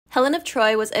Helen of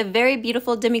Troy was a very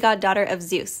beautiful demigod daughter of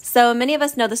Zeus. So many of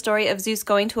us know the story of Zeus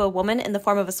going to a woman in the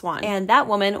form of a swan, and that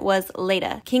woman was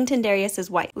Leda, King Tyndareus'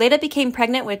 wife. Leda became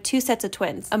pregnant with two sets of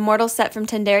twins, a mortal set from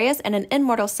Tyndareus and an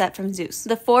immortal set from Zeus.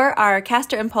 The four are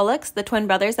Castor and Pollux, the twin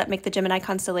brothers that make the Gemini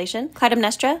constellation,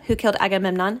 Clytemnestra, who killed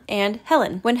Agamemnon, and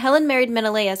Helen. When Helen married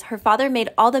Menelaus, her father made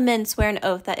all the men swear an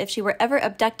oath that if she were ever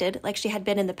abducted, like she had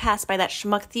been in the past by that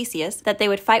schmuck Theseus, that they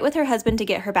would fight with her husband to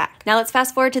get her back. Now let's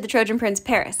fast forward to the Trojan prince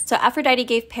Paris. So Aphrodite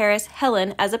gave Paris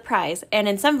Helen as a prize, and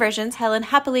in some versions, Helen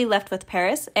happily left with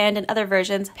Paris, and in other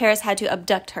versions, Paris had to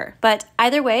abduct her. But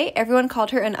either way, everyone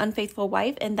called her an unfaithful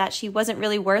wife and that she wasn't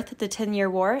really worth the 10-year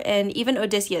war, and even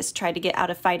Odysseus tried to get out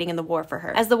of fighting in the war for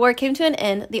her. As the war came to an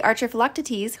end, the archer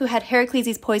Philoctetes, who had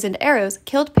Heracles' poisoned arrows,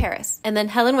 killed Paris, and then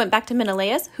Helen went back to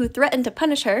Menelaus, who threatened to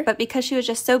punish her, but because she was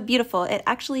just so beautiful, it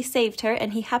actually saved her,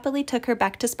 and he happily took her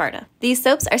back to Sparta. These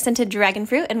soaps are scented dragon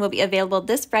fruit and will be available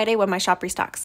this Friday when my shop restocks.